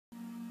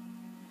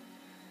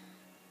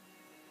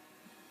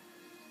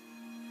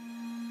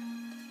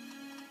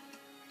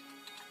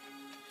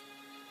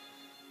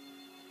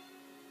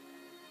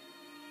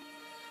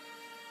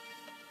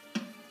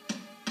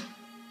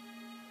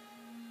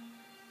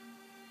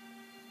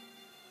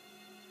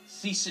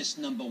Thesis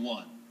number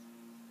one.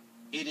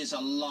 It is a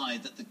lie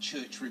that the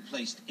church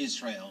replaced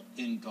Israel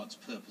in God's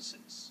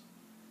purposes.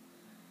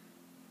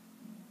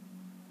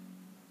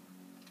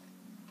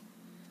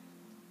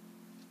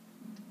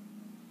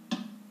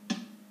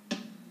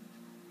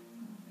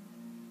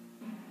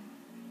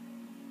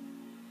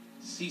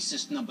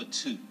 Thesis number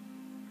two.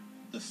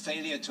 The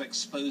failure to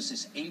expose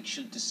this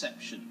ancient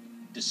deception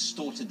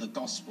distorted the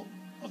gospel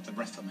of the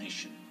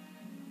Reformation.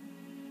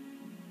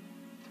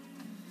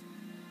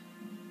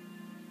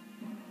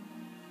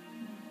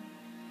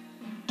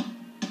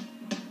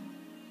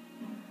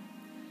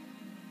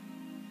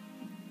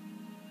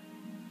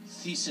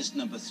 Thesis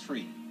number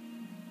three.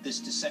 This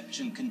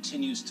deception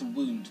continues to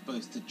wound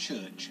both the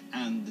church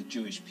and the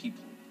Jewish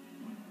people.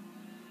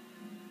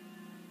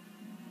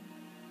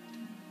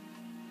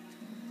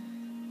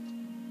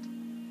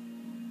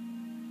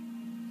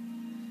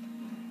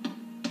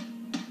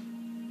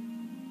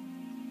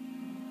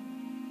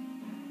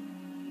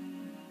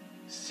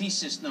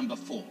 Thesis number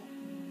four.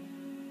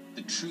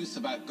 The truth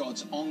about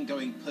God's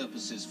ongoing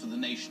purposes for the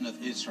nation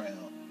of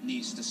Israel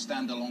needs to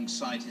stand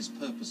alongside his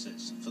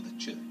purposes for the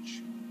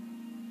church.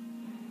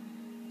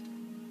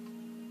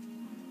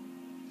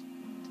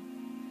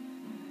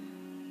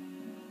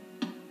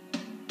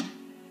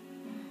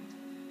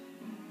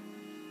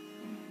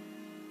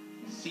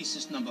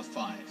 Thesis number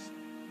five.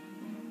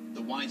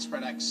 The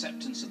widespread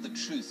acceptance of the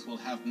truth will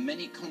have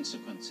many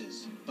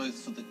consequences, both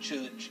for the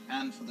church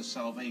and for the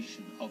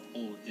salvation of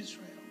all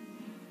Israel.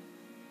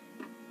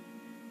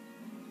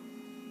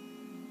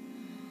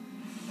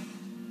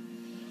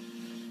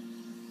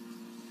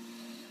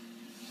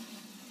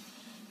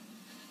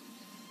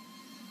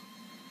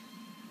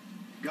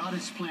 God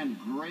has planned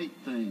great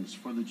things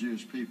for the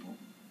Jewish people.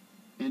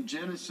 In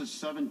Genesis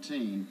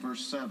 17,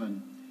 verse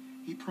 7,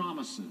 he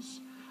promises,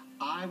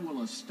 I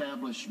will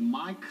establish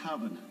my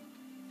covenant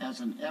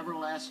as an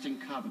everlasting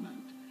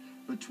covenant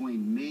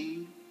between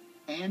me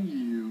and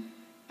you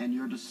and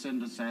your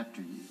descendants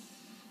after you.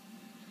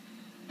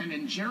 And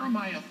in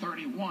Jeremiah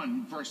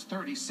 31, verse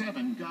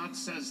 37, God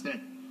says that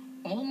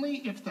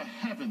only if the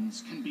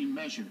heavens can be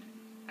measured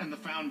and the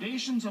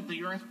foundations of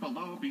the earth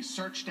below be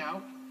searched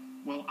out,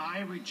 will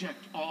I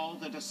reject all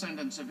the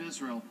descendants of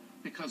Israel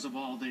because of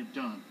all they've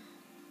done.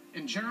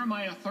 In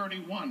Jeremiah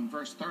 31,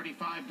 verse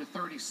 35 to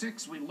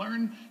 36, we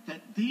learn that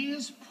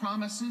these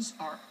promises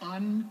are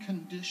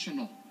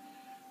unconditional.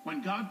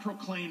 When God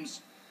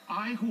proclaims,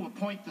 I who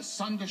appoint the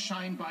sun to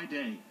shine by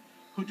day,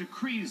 who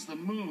decrees the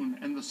moon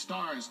and the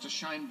stars to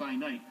shine by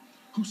night,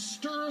 who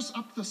stirs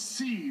up the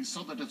sea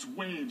so that its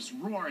waves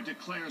roar,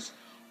 declares,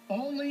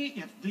 only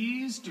if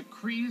these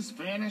decrees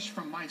vanish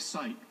from my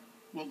sight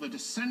will the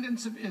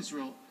descendants of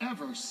Israel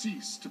ever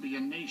cease to be a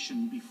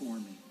nation before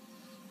me.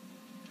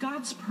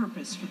 God's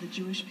purpose for the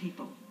Jewish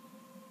people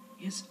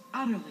is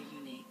utterly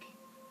unique.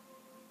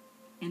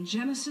 In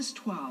Genesis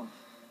 12,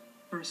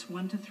 verse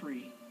 1 to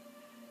 3,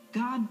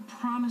 God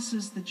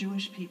promises the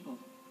Jewish people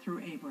through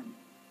Abram,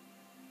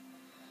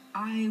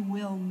 I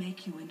will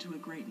make you into a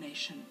great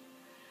nation.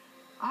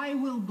 I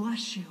will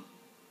bless you.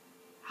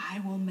 I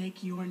will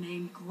make your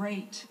name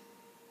great,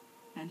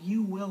 and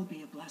you will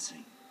be a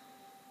blessing.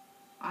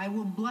 I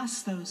will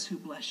bless those who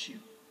bless you,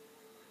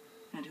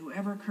 and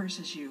whoever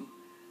curses you,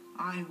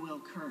 I will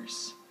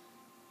curse,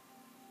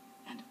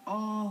 and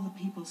all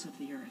the peoples of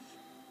the earth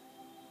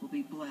will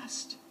be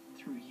blessed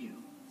through you.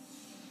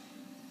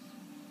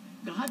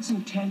 God's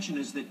intention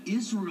is that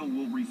Israel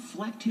will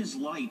reflect his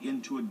light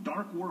into a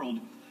dark world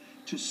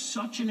to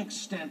such an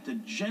extent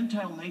that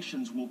Gentile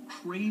nations will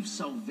crave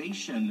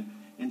salvation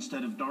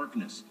instead of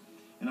darkness.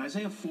 In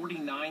Isaiah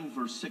 49,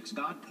 verse 6,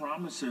 God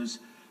promises,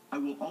 I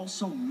will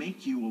also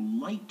make you a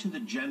light to the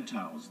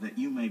Gentiles, that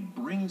you may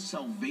bring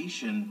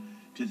salvation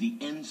to the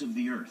ends of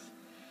the earth.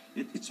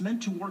 It's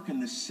meant to work in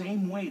the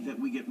same way that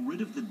we get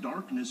rid of the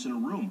darkness in a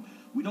room.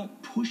 We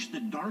don't push the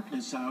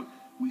darkness out,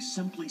 we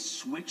simply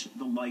switch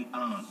the light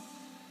on.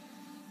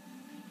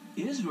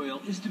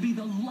 Israel is to be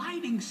the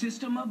lighting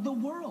system of the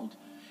world,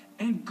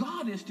 and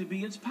God is to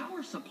be its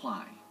power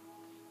supply.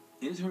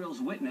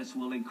 Israel's witness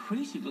will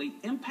increasingly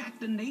impact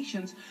the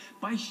nations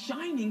by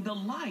shining the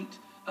light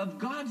of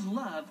God's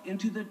love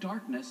into the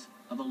darkness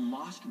of a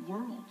lost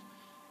world.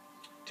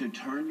 To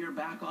turn your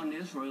back on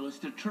Israel is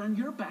to turn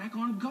your back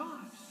on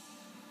God.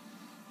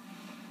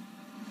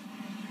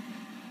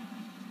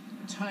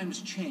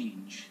 Times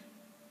change,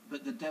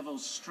 but the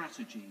devil's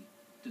strategy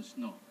does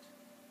not.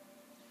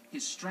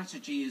 His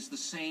strategy is the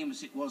same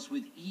as it was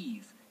with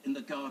Eve in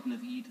the Garden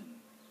of Eden.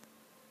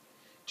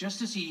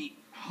 Just as he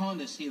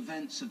harnessed the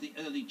events of the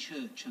early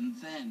church and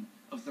then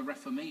of the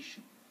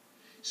Reformation,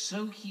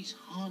 so he's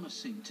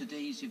harnessing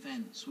today's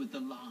events with the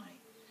lie.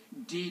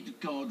 Did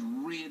God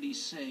really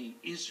say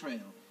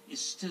Israel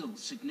is still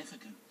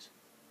significant?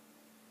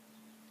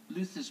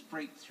 Luther's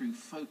breakthrough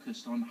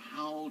focused on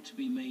how to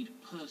be made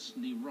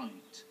personally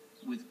right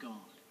with God,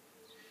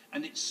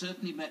 and it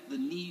certainly met the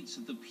needs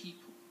of the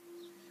people.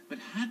 But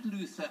had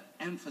Luther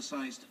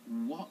emphasized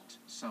what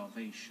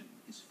salvation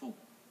is for,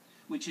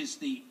 which is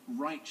the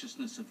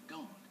righteousness of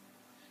God,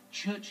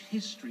 church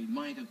history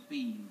might have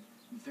been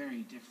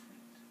very different.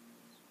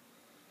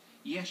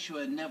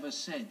 Yeshua never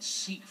said,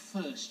 seek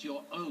first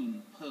your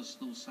own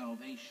personal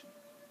salvation.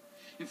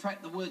 In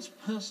fact, the words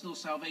personal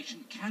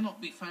salvation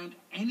cannot be found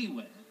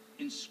anywhere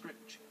in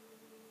Scripture.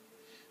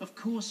 Of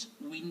course,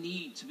 we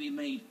need to be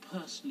made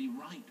personally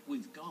right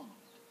with God.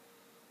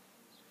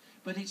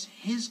 But it's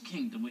his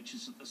kingdom which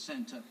is at the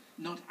center,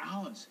 not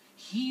ours.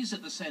 He's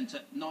at the center,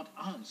 not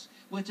us.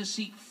 We're to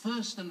seek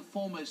first and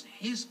foremost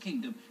his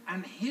kingdom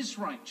and his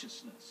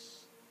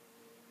righteousness.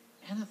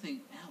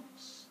 Anything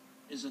else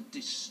is a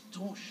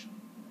distortion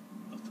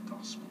of the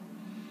gospel.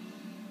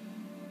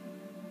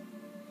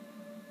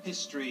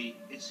 History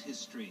is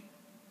history.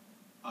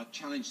 Our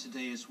challenge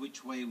today is,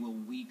 which way will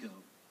we go?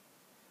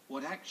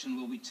 What action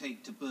will we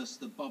take to burst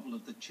the bubble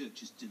of the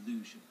church's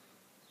delusion?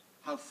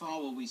 How far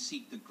will we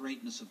seek the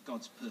greatness of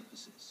God's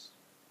purposes?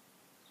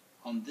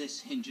 On this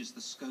hinges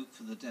the scope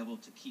for the devil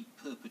to keep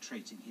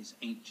perpetrating his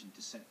ancient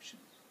deception.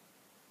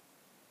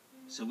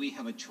 So we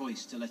have a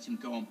choice to let him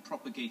go on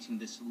propagating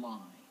this lie,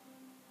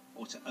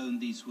 or to own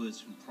these words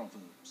from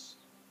Proverbs.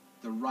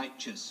 The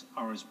righteous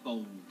are as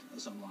bold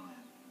as a lion.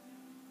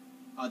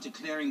 Our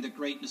declaring the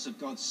greatness of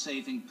God's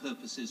saving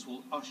purposes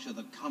will usher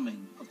the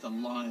coming of the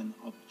Lion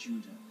of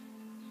Judah.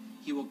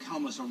 He will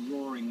come as a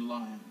roaring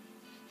lion.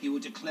 He will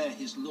declare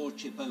his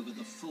lordship over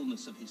the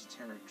fullness of his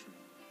territory.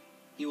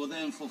 He will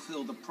then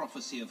fulfill the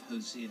prophecy of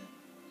Hosea.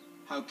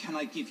 How can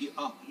I give you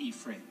up,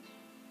 Ephraim?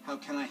 How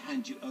can I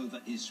hand you over,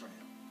 Israel?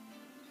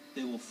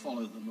 They will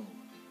follow the Lord.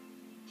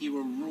 He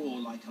will roar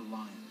like a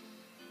lion.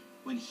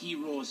 When he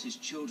roars, his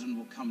children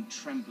will come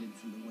trembling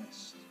from the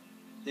west.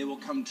 They will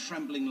come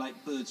trembling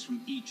like birds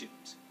from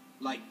Egypt,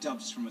 like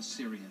doves from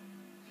Assyria.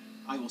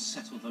 I will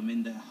settle them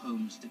in their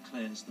homes,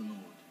 declares the Lord.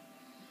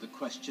 The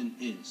question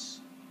is,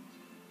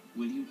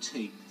 will you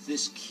take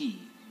this key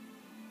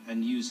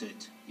and use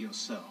it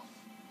yourself?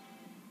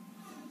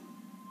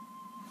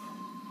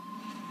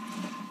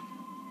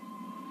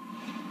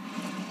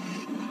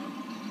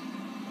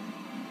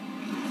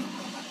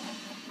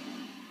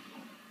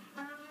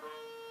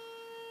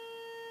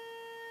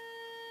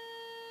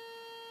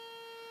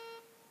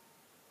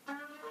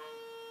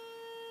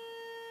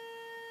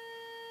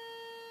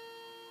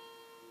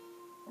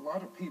 A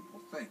lot of people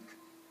think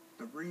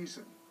the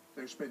reason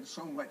there's been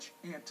so much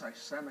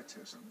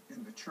anti-Semitism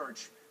in the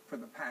church for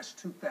the past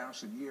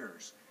 2,000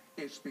 years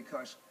is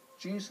because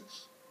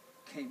Jesus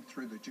came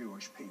through the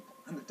Jewish people.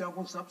 And the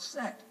devil's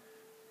upset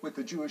with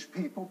the Jewish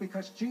people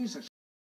because Jesus